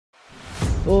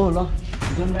ओ ल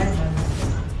जुन भाइ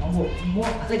अब म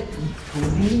अझै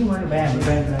छोडिदिनु मैले भाइ हाम्रो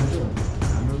ब्याङ्क जान्छु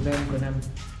हाम्रो ब्याङ्कको नाम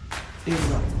त्यही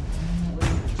हो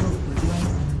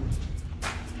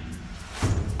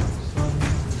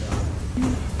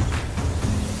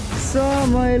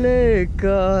समयले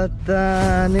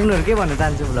कता निम्नहरू के भन्न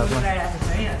चाहन्छु भ्लगमा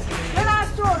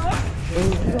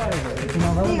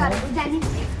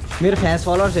मेरो फ्यान्स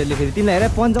फलोवर्सहरूले फेरि तिमीलाई हेर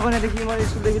पञ्चकन्यादेखि मैले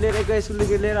स्कुलदेखि लिएर एकै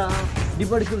स्कुलदेखि लिएर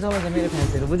डिपोर्ट स्कुलसम्म छ मेरो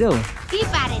फ्यान्सहरू बुझ्यौ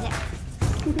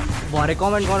भरे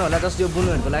कमेन्ट गर्नु होला जस्तो यो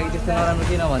बुन्नुहरूको लागि त्यस्तो नराम्रो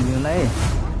किन भनिदिनु होला है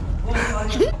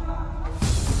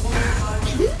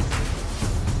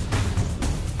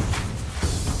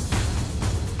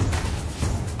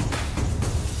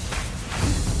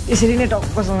यसरी नै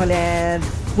टक्कसँगले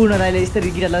पूर्ण दाइले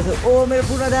यस्तरी गिटार लाग्छ ओ मेरो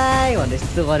पूर्ण दाई भनेर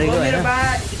यस्तो गरेको होइन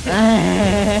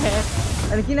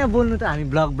अनि किन बोल्नु त हामी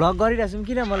भ्लग गरिरहेको छौँ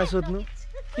किन मलाई सोध्नु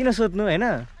किन सोध्नु होइन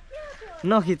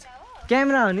नखिच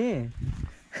क्यामेरा हो नि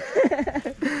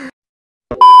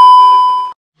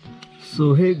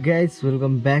so hey guys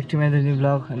welcome back to my the new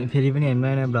vlog अनि फेरि पनि हामी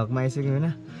नयाँ नयाँ भ्लगमा आइसक्यौँ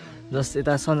होइन जस्ट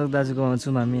यता सञ्जोग दाजुको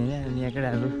आउँछौँ हामी होइन अनि यहाँ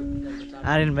केटाहरू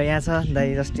आर्यन भाइ यहाँ छ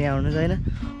दाइ जस्ट यहाँ आउनु छ होइन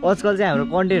आजकल चाहिँ हाम्रो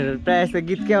कन्टेन्टहरू प्रायः जस्तो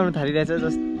गीतकै आउनु थालिरहेछ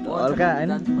जस्तो हल्का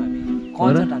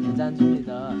होइन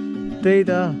त्यही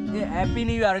त happy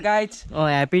new year guys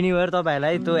happy new year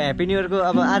तपाईँहरूलाई त्यो ह्याप्पी न्यू इयरको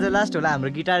अब आज लास्ट होला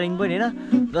हाम्रो गिटारिङ पनि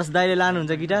होइन जस्ट दाइले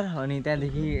लानुहुन्छ गिटार अनि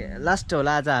त्यहाँदेखि लास्ट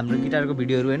होला आज हाम्रो गिटारको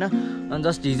भिडियोहरू होइन अनि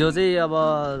जस्ट हिजो चाहिँ अब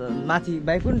माथि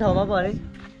भाइ कुन ठाउँमा पो अरे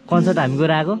कन्सर्ट हामी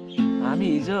गएर आएको हामी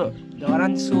हिजो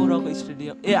धरान 16 को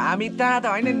स्टेडियम हामी त्यहाँ त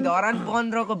होइन नि धरान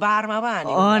 15 को बारमा पो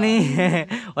हाल्यो अनि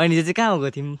होइन हिजो चाहिँ कहाँ गएको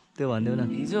थियौँ त्यो भनिदेऊ न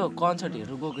हिजो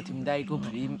कन्सर्टहरू गएको थियौँ दाइको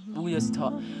फ्री उयो छ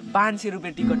 500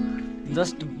 रुपियाँ टिकट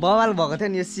जस्ट बवाल भएको थियो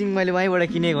नि यो सिङ मैले वहीँबाट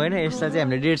किनेको होइन यसलाई चाहिँ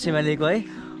हामीले 150 मा लिएको है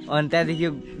अनि त्यहाँदेखि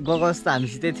गएको जस्तो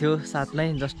हामीसितै थियो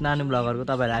साथमै जस्ट नानु भ्लगरको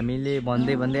तपाईँहरू हामीले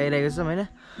भन्दै आइरहेको छौँ होइन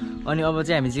अनि अब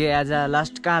चाहिँ हामी चाहिँ आज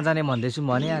लास्ट कहाँ जाने भन्दैछौँ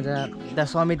भने आज यता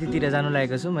समितितिर जानु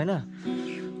लागेको छौँ होइन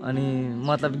अनि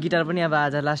मतलब गिटार पनि अब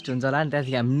आज लास्ट हुन्छ होला नि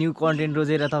त्यहाँदेखि हामी न्यू कन्टेन्ट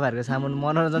रोजेर तपाईँहरूको सामुन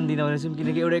मनोरञ्जन दिने छौँ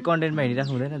किनकि एउटै कन्टेन्टमा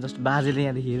हिँडिराख्नु हुँदैन जस्ट बाजेले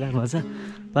यहाँदेखि हिँडिराख्नु भएको छ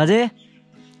बाजे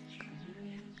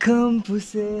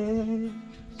कम्पुसे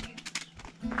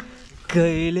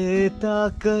कहिले त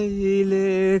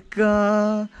कहिले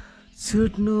कहाँ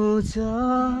छुट्नु छ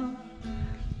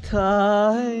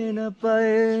थाहै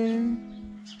नपाए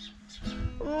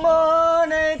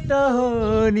मनै त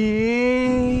हो नि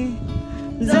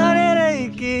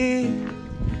जानेरै कि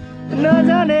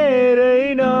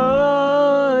नजानेरै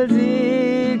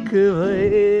नजिक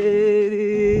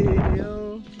भइदियो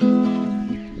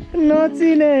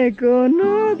नचिनेको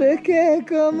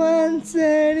नदेखेको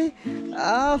मान्छे नि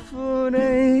आफू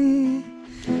नै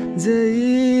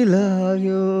जै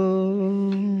लाग्यो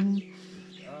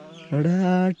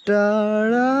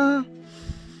टाढा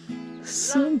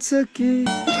सुन्छ कि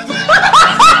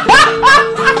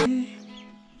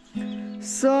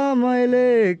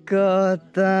समयले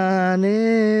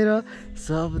कतानेर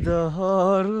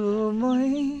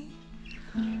शब्दहरूमै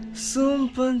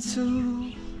सुम्पन्छु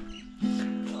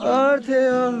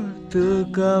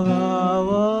अर्थका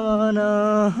भावना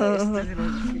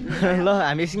ल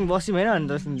हामी एकछिन बस्यौँ होइन अनि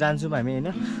जस्तो जान्छौँ हामी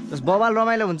होइन जस्तो बवाल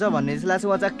रमाइलो हुन्छ भन्ने जस्तो लाग्छ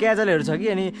अझ क्याजलहरू छ कि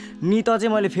अनि नित चाहिँ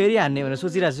मैले फेरि हान्ने भनेर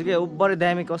सोचिरहेको छु कि बढी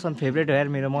दामी कसम फेभरेट हो यार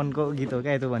मेरो मनको गीत हो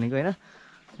क्या त्यो भनेको होइन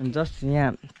अनि जस्ट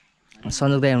यहाँ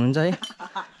सञ्जोग दाइ हुनुहुन्छ है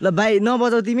ल भाइ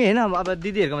नबजाउ तिमी होइन अब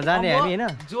दिदीहरूकोमा जाने हामी होइन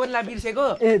जोनलाई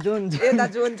बिर्सेको ए जोन यता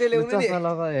जोन चाहिँ ल्याउनु नि चस्मा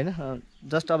लगायो होइन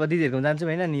जस्ट अब दिदीहरूकोमा जान्छौँ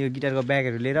होइन अनि यो गिटारको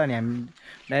ब्यागहरू लिएर अनि हामी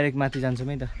डाइरेक्ट माथि जान्छौँ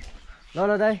है त ल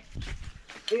दाइ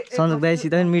सञ्जोग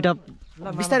दाइसित पनि मिटअप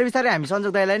बिस्तारै बिस्तारै हामी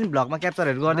सञ्जोग दाइलाई पनि भ्लगमा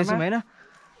क्याप्चरहरू गर्दैछौँ होइन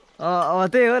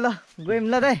त्यही हो ल गयौँ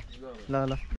ल दाइ ल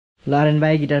आर्यन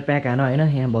भाइ गिटार प्याक हान होइन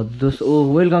यहाँ भद्दोस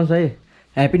ओ वेलकम छ है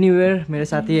ह्याप्पी न्यू इयर मेरो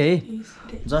साथी है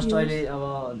जस्ट अहिले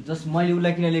अब जस्ट मैले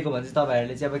उसलाई किन लिएको भने चाहिँ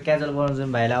तपाईँहरूले चाहिँ अब क्याजुअल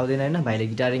बनाउँछ भाइलाई आउँदैन होइन भाइले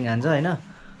गिटारिङ हान्छ होइन न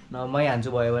मै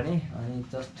हान्छु भयो भने अनि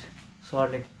जस्ट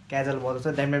सरले क्याजुअल बजाउँछ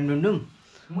ड्याम डुम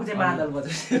म चाहिँ मादल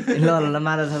बजाउँछु ल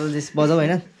मादल सादल जेस बजाऊ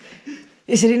होइन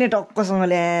यसरी नै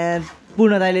टक्कसँगले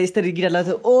पूर्ण दाइले यस्तरी गिटार लाग्छ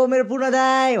ओ मेरो पूर्ण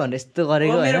दाई भनेर यस्तो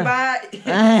गरेको होइन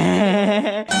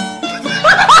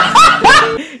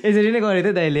यसरी नै गरेको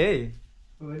थियो दाइले है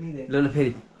ल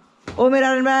फेरि ओ मेरो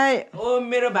आर्यन भाइ ओ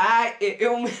मेरो भाइ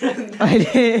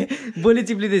अहिले बोली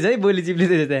चिप्लिँदैछ है बोली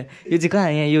चिप्लिँदैछ त्यहाँ यो चाहिँ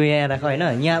कहाँ यहाँ राख होइन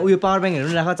यहाँ उयो पावर ब्याङ्कहरू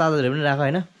पनि राख चार्जरहरू पनि राख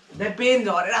होइन पेन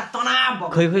झरेर तनाव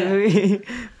खोइ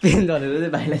पेन झरेर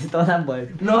चाहिँ भाइलाई चाहिँ तनाव भयो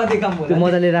त्यो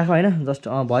मजाले राख होइन जस्ट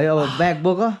भयो अब ब्याग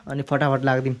बोक अनि फटाफट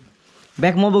लाग्दिउँ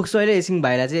ब्याग म बोक्छु अहिले एकछिन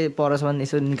भाइलाई चाहिँ परसम्म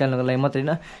यसो निकाल्नुको लागि मात्रै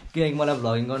होइन किनकि मलाई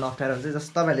भ्लगिङ गर्नु अप्ठ्यारो हुन्छ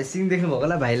जस्तो तपाईँहरूले सिङ देख्नुभएको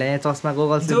होला भाइलाई यहाँ चस्मा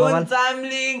गोगल्स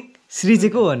श्री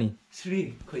चाहिँ को हो नि श्री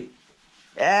खोइ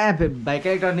ए भाइ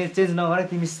क्यारेक्टर ने चेन्ज नगर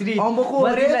तिमी श्री अम्बोको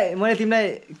मैले तिमीलाई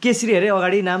केसरी हेरेँ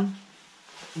अगाडि नाम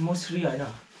म श्री होइन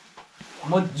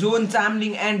म John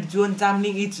Chamling and John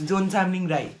Chamling is John Chamling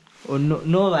Rai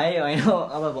no भाइ होइन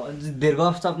अब धेर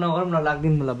गफसप नगरौँ न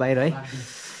लाग्दिनु मलाई बाहिर है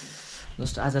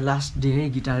जस्ट आज लास्ट डे है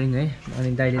गिटारिङ है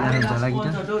अनि दाइले लानुहुन्छ होला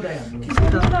गिटार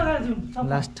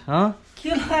लास्ट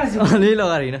अलि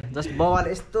लगाएर होइन जस्ट बाबाले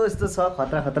यस्तो यस्तो छ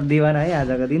खतरा खतरा दिवाना है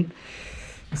आजको दिन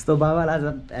यस्तो बाबालाई आज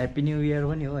ह्याप्पी न्यू इयर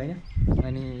पनि हो होइन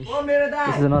अनि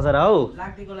त्यस्तो नजर हौ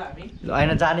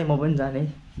होइन जाने म पनि जाने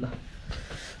ल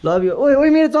लभ यु ओइ ओइ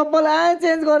मेरो चप्पल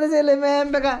चेन्ज गरेछ यसले म्याम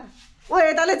बेका ओ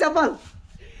यताले चप्पल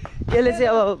यसले चाहिँ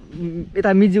अब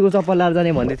यता मिजीको चप्पल लाएर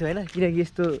जाने भन्दै थियो होइन किनकि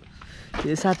यस्तो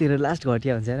यो साथीहरू लास्ट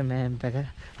घटिया हुन्छ होइन म्याम पेका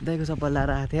दाइको चप्पल लाएर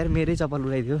आएको थियो यार मेरै चप्पल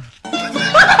उडाइदियो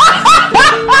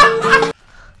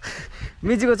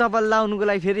मिजीको चप्पल लाउनुको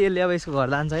लागि फेरि यसले अब यसको घर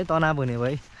लान्छ है तनाव हुने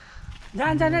भयो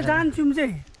जान्छौँ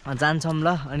चाहिँ जान्छौँ ल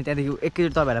अनि त्यहाँदेखि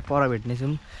एकैचोटि तपाईँहरूलाई पर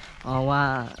भेट्नेछौँ उहाँ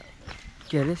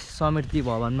के अरे समिति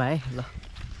भवनमा है ल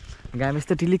घाम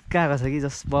यस्तो टिलिक्क आएको छ कि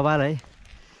जस बबाल है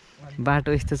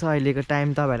बाटो यस्तो छ अहिलेको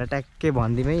टाइम तपाईँहरूलाई ट्याक्कै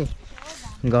भनिदिउँ है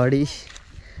घडी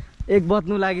 1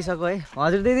 बज्नु लागिसक्यो है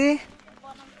हजुर दिदी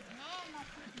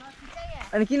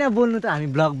अनि किन बोल्नु त हामी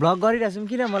भ्लग गरिरहेको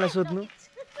छौँ किन मलाई सोध्नु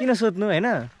किन सोध्नु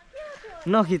होइन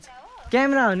नखिच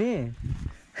क्यामेरा हो नि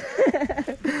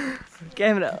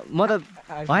क्यामेरा म त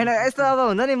होइन यस्तो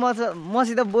अब हुन्छ नि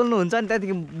मसित बोल्नुहुन्छ नि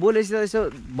त्यहाँदेखि बोलेपछि त यसो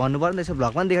भन्नु पर्यो नि त यसो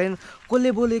भ्लगमा पनि देखाइदिनु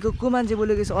कसले बोलेको को मान्छे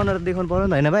बोलेको यसो अनुहार देखाउनु पर्यो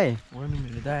नि त होइन भाइ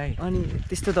अनि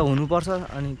त्यस्तो त हुनुपर्छ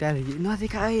अनि त्यहाँदेखि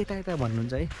नदेखा यता यता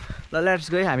भन्नुहुन्छ है ल लेट्स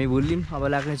गयो हामी भुलियौँ अब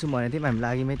लाग्नेछौँ भनेको थियौँ हामी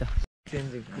लाग्यौँ है त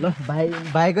ल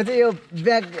भाइको चाहिँ यो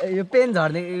ब्याग यो पेन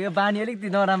झर्ने यो बानी अलिकति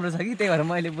नराम्रो छ कि त्यही भएर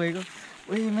मैले बोकेको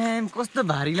ओइ म्याम कस्तो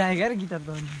भारी लाग्यो यार गिटार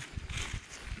त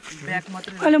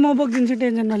अहिले म बोकिदिन्छु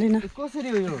टेन्सन नलिन कसरी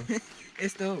हो यो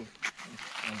यस्तो हौ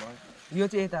यो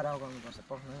चाहिँ यता राउगाउनुपर्छ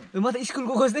म त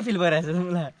स्कुलको खोज्दै फिल भइरहेको छ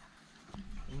मलाई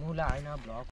मुला होइन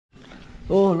भ्लग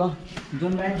ओ ल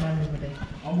जुन ब्यान्ड मान्नु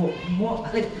अब म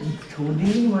अलिक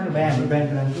छोडिदिनु मैले भाइ हाम्रो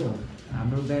ब्यान्डको नाम के हो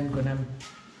हाम्रो ब्यान्डको नाम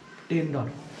टेन्डर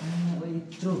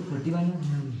यत्रो 41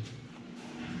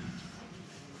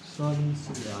 सलिन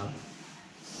सिलवाल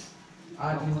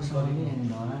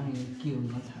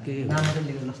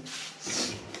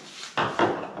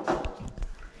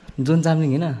जोन चामलिङ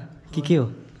होइन के हो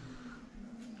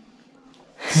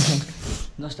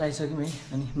जस्ट आइसक्यौँ है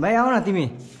अनि भाइ आऊ न तिमी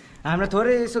हाम्रो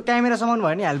थोरै यसो क्यामेरा सामान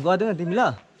भयो नि हेल्प गरिदिउ न तिमी ल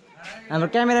हाम्रो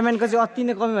क्यामेराम्यानको चाहिँ अति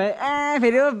नै कमी भयो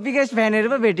फेरि हो बिगेस्ट फ्यानहरू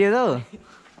पो भेटियो त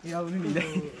के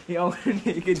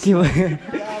भयो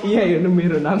यहाँ हेर्नु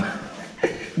मेरो नाम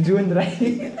जोन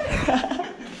राई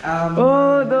ओ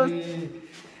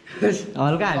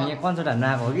हल्का हामी यहाँ कन्सर्ट हाल्नु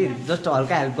आएको हो कि जस्ट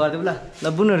हल्का हेल्प गरिदिउँ ल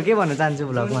बुनुहरू के भन्न चाहन्छु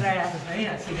भ्लगमा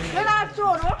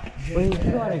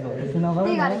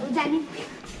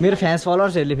मेरो फ्यान्स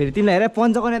फलोवर्सहरूले फेरि तिमीलाई हेर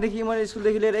पञ्चकन्यादेखि मैले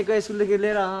स्कुलदेखि लिएर स्कुलदेखि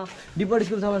लिएर डिपोर्ट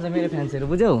स्कुलसम्म छ मेरो फ्यान्सहरू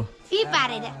बुझ्यौ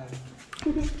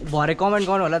भरे कमेन्ट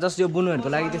गर्नु होला जस्ट यो बुनुहरूको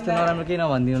लागि त्यस्तो नराम्रो केही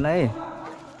नभनिदिनु होला है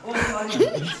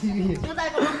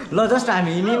ल जस्ट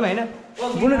हामी हिँड्यौँ होइन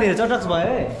बुनु धेरै चटक्स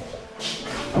भयो है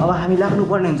अब हामी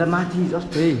लाग्नुपर्ने हुन्छ माथि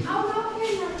जस्ट है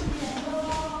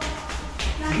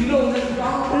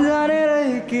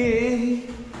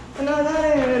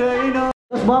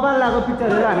मोबाइल लगाएको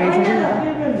पिक्चरहरू हामी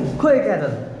आइसक्यौँ खोइ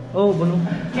क्याजल ओ बोल्नु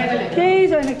केही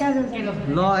छैन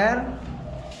ल यार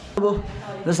अब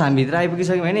जस्ट हामी भित्र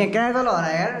आइपुगिसक्यौँ होइन क्याजल होला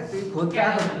यार खोज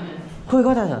खोइ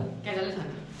कता छ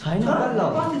छैन ल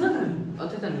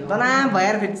तनाव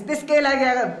भएर फेरि त्यसकै लागि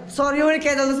आएको सर यो पनि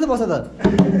क्याजल जस्तो बस्छ त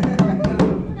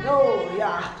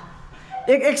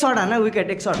एक सर्ट हान विकेट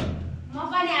एक सर्ट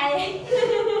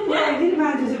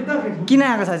किन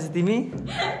आएको छ तिमी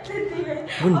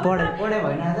पढाइ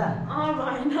भएन आज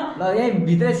ल यहीँ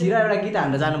भित्रै छिर एउटा गीत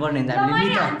हान्न जानुपर्ने हुन्छ हामीले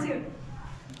गीत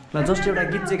ल जस्ट एउटा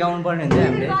गीत चाहिँ गाउनु पर्ने हुन्छ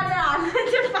हामीले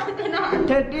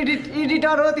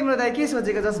एडिटर हो तिम्रो दाइ के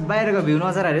सोचेको जस्ट बाहिरको भ्यू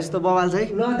नजर यस्तो बवाल छ है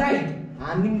ल दाइ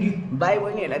हामी भाइ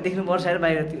बहिनीहरूलाई देख्नुपर्छ अरे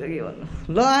बाहिरतिर के भन्नु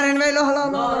ल आर्यन भाइ ल ल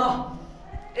ल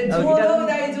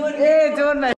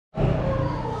जोन भाइ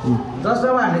जस्ट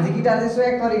अब हामीले चाहिँ गिटार चाहिँ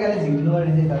स्वेक तरिकाले झिक्नु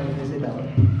पर्ने चाहिँ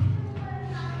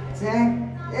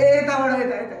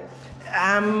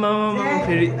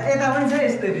फेरि यता पनि छ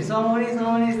यस्तो फेरि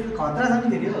समाउने यस्तो खतरा छ नि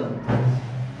फेरि हो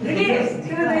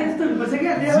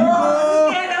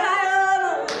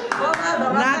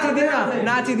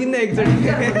नाचिदिन एकचोटि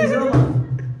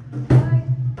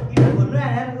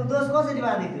कसरी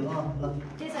बाँधेको थियो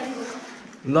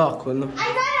ल खोल्नु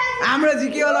हाम्रो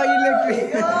झिक्यो होला इलेक्ट्रिक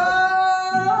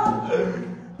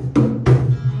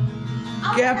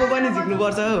क्यापो पनि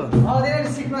झिक्नुपर्छ हो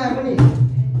सिक्नु आयो पनि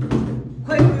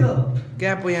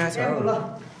क्याप यहाँ छ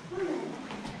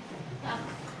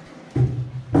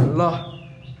ल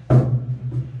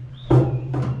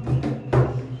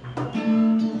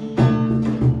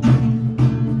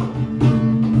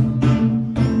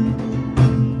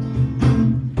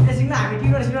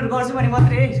गर्छु भने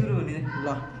मात्रै सुरु हुने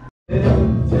ल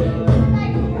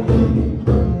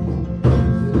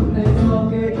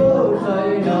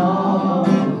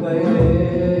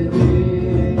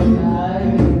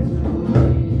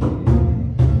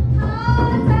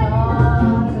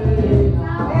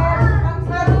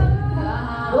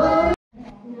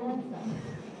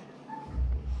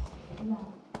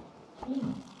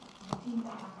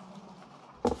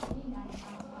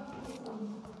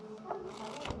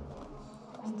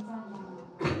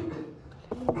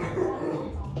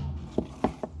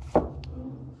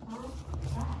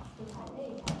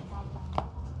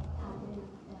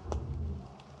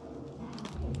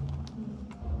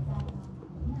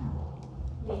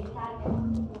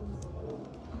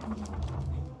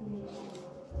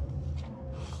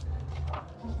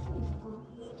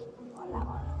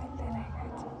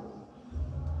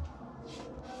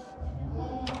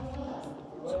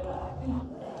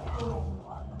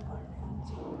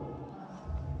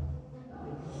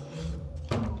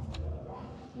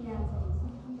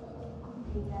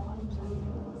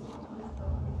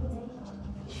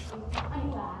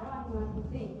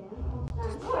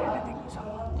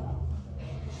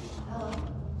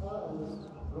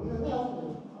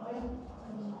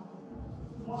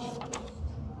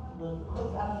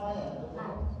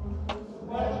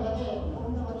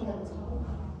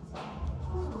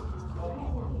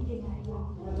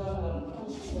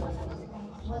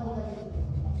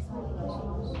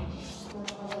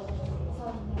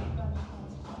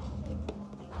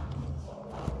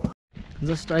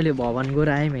जस्ट अहिले भवन गएर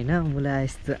आयौँ होइन मलाई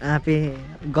यस्तो आँपे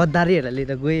गद्दारीहरूलाई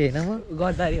लिएर गएँ होइन म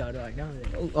गद्दारीहरू होइन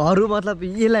हरू मतलब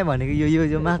यसलाई भनेको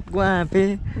यो माको आँपे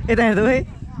यता हेर्दा है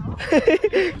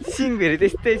सिङ फेरि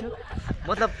त्यस्तै छ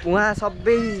मतलब उहाँ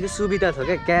सबै सुविधा थियो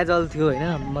क्या क्याजुअल थियो होइन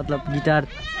मतलब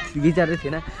गिटारै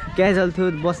थिएन क्याजुअल थियो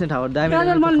बस्ने ठाउँहरू दामी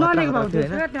थियो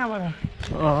होइन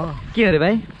के अरे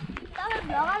भाइ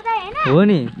हो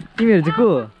नि तिमीहरू चाहिँ को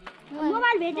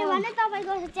मोबाइल भेट्यो भने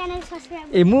तपाईको च्यानल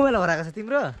सब्स्क्राइब ए मोबाइल हराएको छ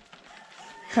तिम्रो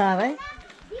भाइ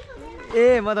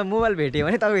ए म त मोबाइल भेट्यो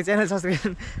भने तपाईँको च्यानल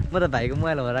सब्सक्राइब म त भाइको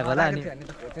मोबाइल हराएको होला अनि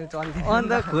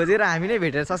अन्त खोजेर हामी नै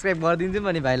भेटेर सब्सक्राइब गरिदिन्छौँ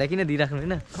अनि भाइलाई किन दिइराख्नु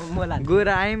होइन गएर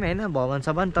आयौँ होइन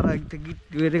भवनसम्म तर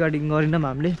त्यो रेकर्डिङ गरेनौँ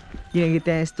हामीले किनकि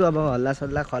त्यहाँ यस्तो अब हल्ला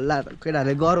सल्ला खल्ला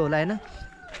केटाहरूले गरौँ होला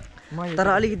होइन तर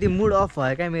अलिकति मुड अफ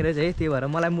भयो क्या मेरो चाहिँ त्यही भएर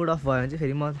मलाई मुड अफ भयो भने चाहिँ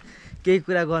फेरि म केही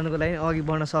कुरा गर्नुको लागि अघि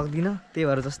बढ्न सक्दिनँ त्यही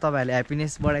भएर जस्तो तपाईँहरूले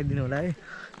ह्याप्पिनेस बढाइदिनु होला है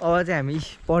अब चाहिँ हामी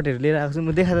पटहरू लिएर आएको छौँ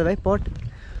म देखा त भाइ पट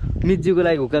मिज्यूको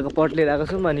लागि हुक्काको पट लिएर आएको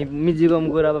छौँ अनि मिज्यूको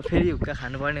गएर अब फेरि हुक्का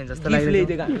खानुपर्ने हुन्छ जस्तो लाग्यो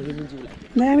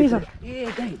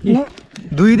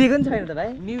दुई दिएको नि छैन त भाइ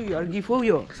न्यू इयर गिफ्ट हो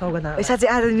यो सौगात साँच्चै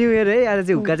आज न्यू इयर है आज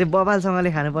चाहिँ हुक्का चाहिँ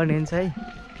बबालसँगले खानुपर्ने हुन्छ है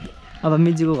अब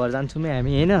मिज्यूको घर जान्छौँ है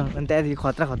हामी होइन अनि त्यहाँदेखि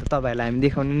खतरा तपाईँहरूलाई हामी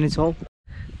देखाउने नै छौँ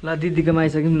ल दिदीकोमा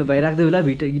आइसक्यौँ ल भाइ राख्दै होला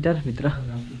गिटार भित्र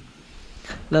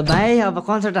ल भाइ अब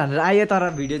कन्सर्ट हानेर आयो तर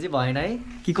भिडियो चाहिँ भएन है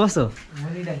कि कसो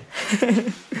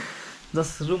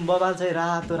जस रुम बबाल चाहिँ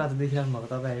रातो रातो देखिरहनु भएको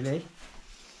तपाईँहरूले है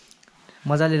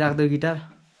मजाले राख्दो गिटार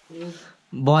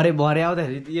भरे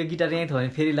आउँदाखेरि यो गिटार यहीँ थियो भने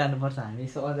फेरि लानुपर्छ हामी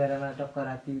यसो अँध्यारोमा टक्क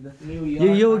राति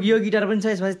यो गिटार पनि छ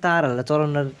यसमा चाहिँ तारहरूलाई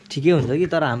चलाउन ठिकै हुन्छ कि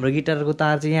तर हाम्रो गिटारको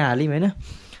तार चाहिँ यहाँ हाल्यौँ होइन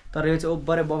तर यो चाहिँ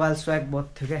ओभरै बबाल स्वाग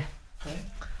बज्थ्यो क्या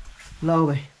ल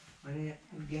भाइ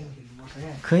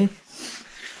खै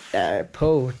ट्याप हौ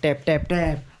ट्याप ट्याप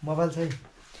ट्याप मोबाइल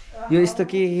छ यो यस्तो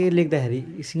के लेख्दाखेरि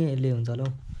एकछिन यसले हुन्छ होला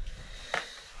हौ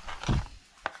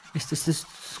यस्तो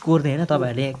कोर्ने होइन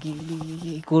तपाईँहरूले यहाँ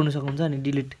के कोर्नु सक्नुहुन्छ अनि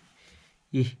डिलिट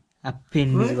ए आफै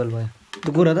इन्भिजिबल भयो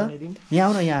त्यो कोर त यहाँ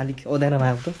आऊ न यहाँ अलिक ओदारमा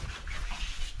आएको त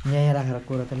यहाँ राखेर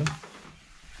कोर त ल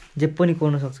जे पनि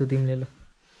कोर्न सक्छौ तिमीले ल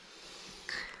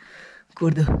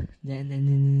कोर्दो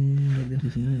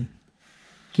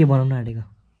के बनाउनु आँटेको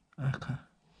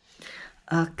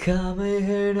आँखामै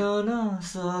हेर्न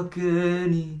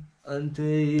नसक्ने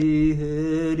अन्तै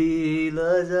हेरी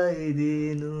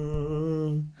लजाइदिनु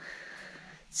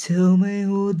छेउमै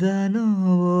हुँदा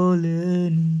नबोल्ने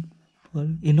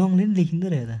ए नङले नि लेखिँदो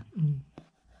रहेछ त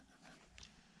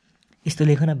यस्तो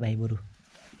लेख न भाइ बरु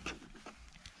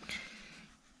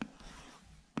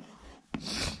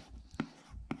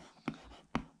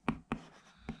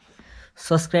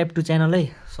सब्सक्राइब टु च्यानल है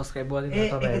सब्सक्राइब गरिदिनु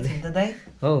तपाईँहरूले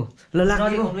हो ल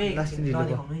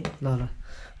ल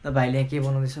ल भाइले यहाँ के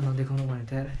बनाउँदैछ नदेखाउनु भने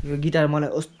त यार यो गिटार मलाई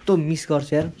कस्तो मिस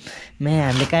गर्छ यार म्या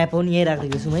हामीले क्यापो पनि यहीँ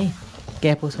राखिदिएको छौँ है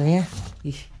क्यापो छ यहाँ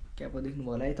क्यापो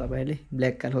देख्नुभयो होला है तपाईँले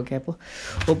ब्ल्याक कलरको क्यापो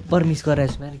ओभर मिस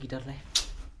गरिरहेको छु मेरो गिटारलाई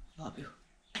लभ यु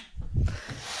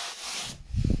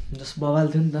जस बवाल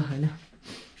थियो नि त होइन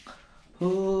हो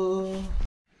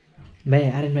भाइ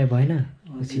आर्यन भाइ भएन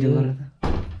छिटो गर त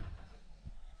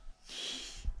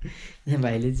यहाँ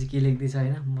भाइले चाहिँ के लेख्दैछ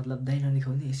होइन मतलब दाइ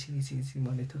नदेखाउने एकछिन एकछिन एकछिन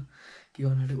भनेको थियो के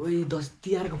गर्नु आँटेको ओइ 10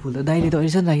 तिहारको फुल त दाइले त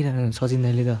अहिलेसम्म राखिरहनु सचिन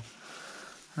दाइले त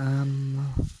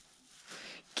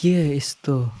के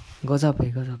यस्तो गजब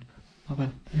है गजब बाबा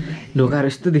ढोकाहरू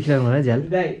यस्तो देखिरहेको होला झ्याल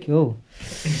के हो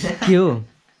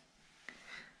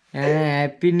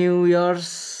happy new years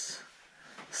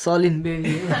saline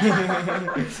baby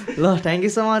ल थ्याङ्क यू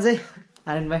सो मच है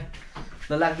आर्यन भाइ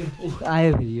ल लाग्यो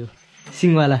आयो फेरि यो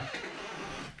सिङवाला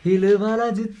हिलवाला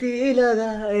जुत्ती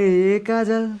लगाए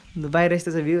काजल बाहिर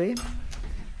यस्तो छ भ्यू है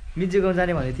मिजो गाउँ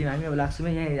जाने भनेको थियौँ हामी अब लाग्छौँ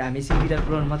है यहाँ हामी गिटार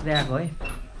पुऱ्याउनु मात्रै आएको है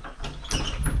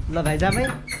ल भाइ जाम है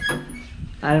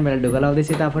आर्यन भाइले ढोका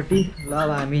लाउँदैछ यतापट्टि ल अब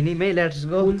हामी नि मै लेट्स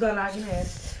गो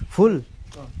फुल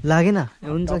लागेन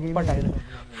हुन्छ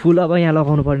फुल अब यहाँ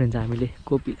लगाउनु पर्ने हुन्छ हामीले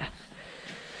कोपीलाई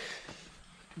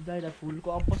फुलको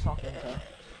अब सकिन्छ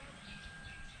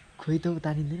खोइ त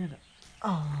तानिँदैन र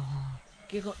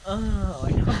के कस्तो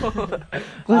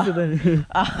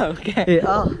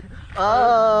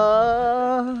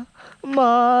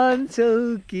मान्छौ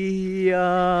कि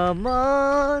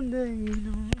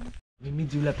मान्दैनौ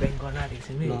मिजुलाई प्र्याङ्क गर्न आँटेको छ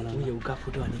नि उयो उका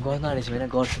फुटो अनि गर्न आँटेको छ भने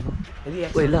गर्छु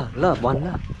ओइ ल ल भन्न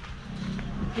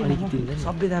अलिकति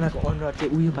सबैजनाको अनुहार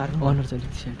चाहिँ उयो पार्नु अनुहार चाहिँ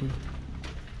अलिकति स्याटी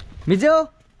मिजो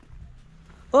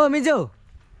ओ मिजो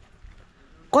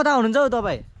कता हुनुहुन्छ हौ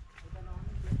तपाईँ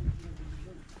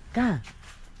कहाँ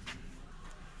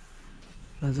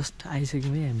ल जस्ट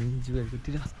आइसक्यौँ है हामी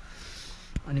मिजुहरूकोतिर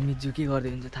अनि मिजु के गर्दै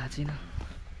हुन्छ थाहा छैन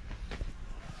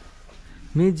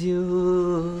मिजु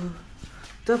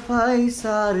तपाईँ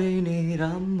साह्रै नै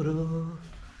राम्रो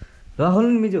ल हो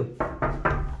नि मिजु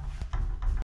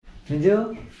मिजु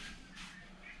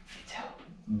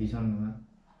बिसाउनुमा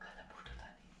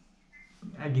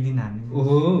आगिदिन हामी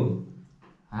ओहो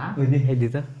देखाइदियो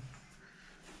त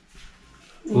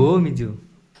हो मिजु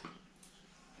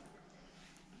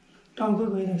टाउको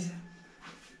गइरहेछ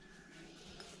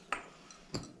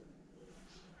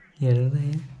हेर त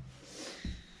यहाँ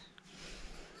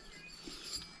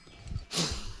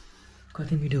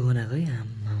कति मिठो बनाएको है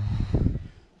आम्मा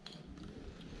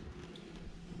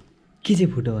के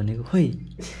चाहिँ फुटो भनेको खोइ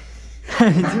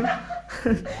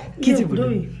के चाहिँ फुटो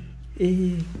ए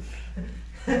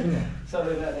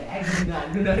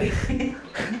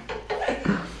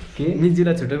के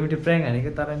मिजुलाई छोटो मिठो प्र्याङ्क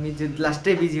हानेको तर मिजु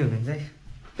लास्टै बिजी हुनुहुन्छ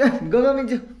है गो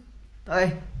मिजु है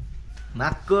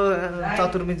माको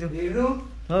चतुर मिजु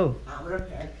हौ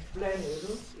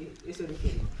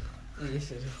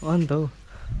अन्त हौ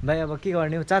भाइ अब के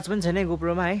गर्ने हो चार्ज पनि छैन है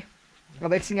गोप्रोमा है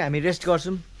अब एकछिन हामी रेस्ट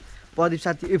गर्छौँ प्रदीप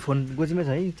साथी फोन गोजीमै छ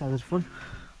है चार्जर फोन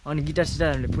अनि गिटार सिटार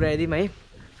हामीले पुऱ्याइदिउँ है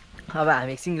अब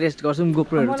हामी एकछिन रेस्ट गर्छौँ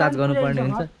गोप्रोहरू चार्ज गर्नुपर्ने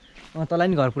हुन्छ तँलाई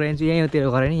नि घर पुऱ्याइदिन्छु यहीँ हो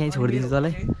तेरो घर होइन यहीँ छोडिदिन्छु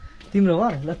तँलाई तिम्रो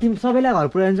घर ल तिमी सबैलाई घर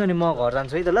पुऱ्याइदिन्छु अनि म घर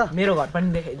जान्छु है त ल मेरो घर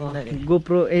पनि देखाइदिनु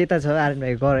गोप्रो यता छ आर्यन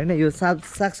भाइको घर होइन यो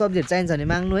सागसब्जीहरू चाहिन्छ भने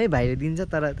माग्नु है भाइले दिन्छ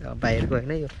तर भाइहरूको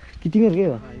होइन यो कि तिमीहरूकै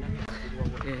हो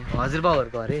ए हजुर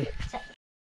बाउहरूको घर है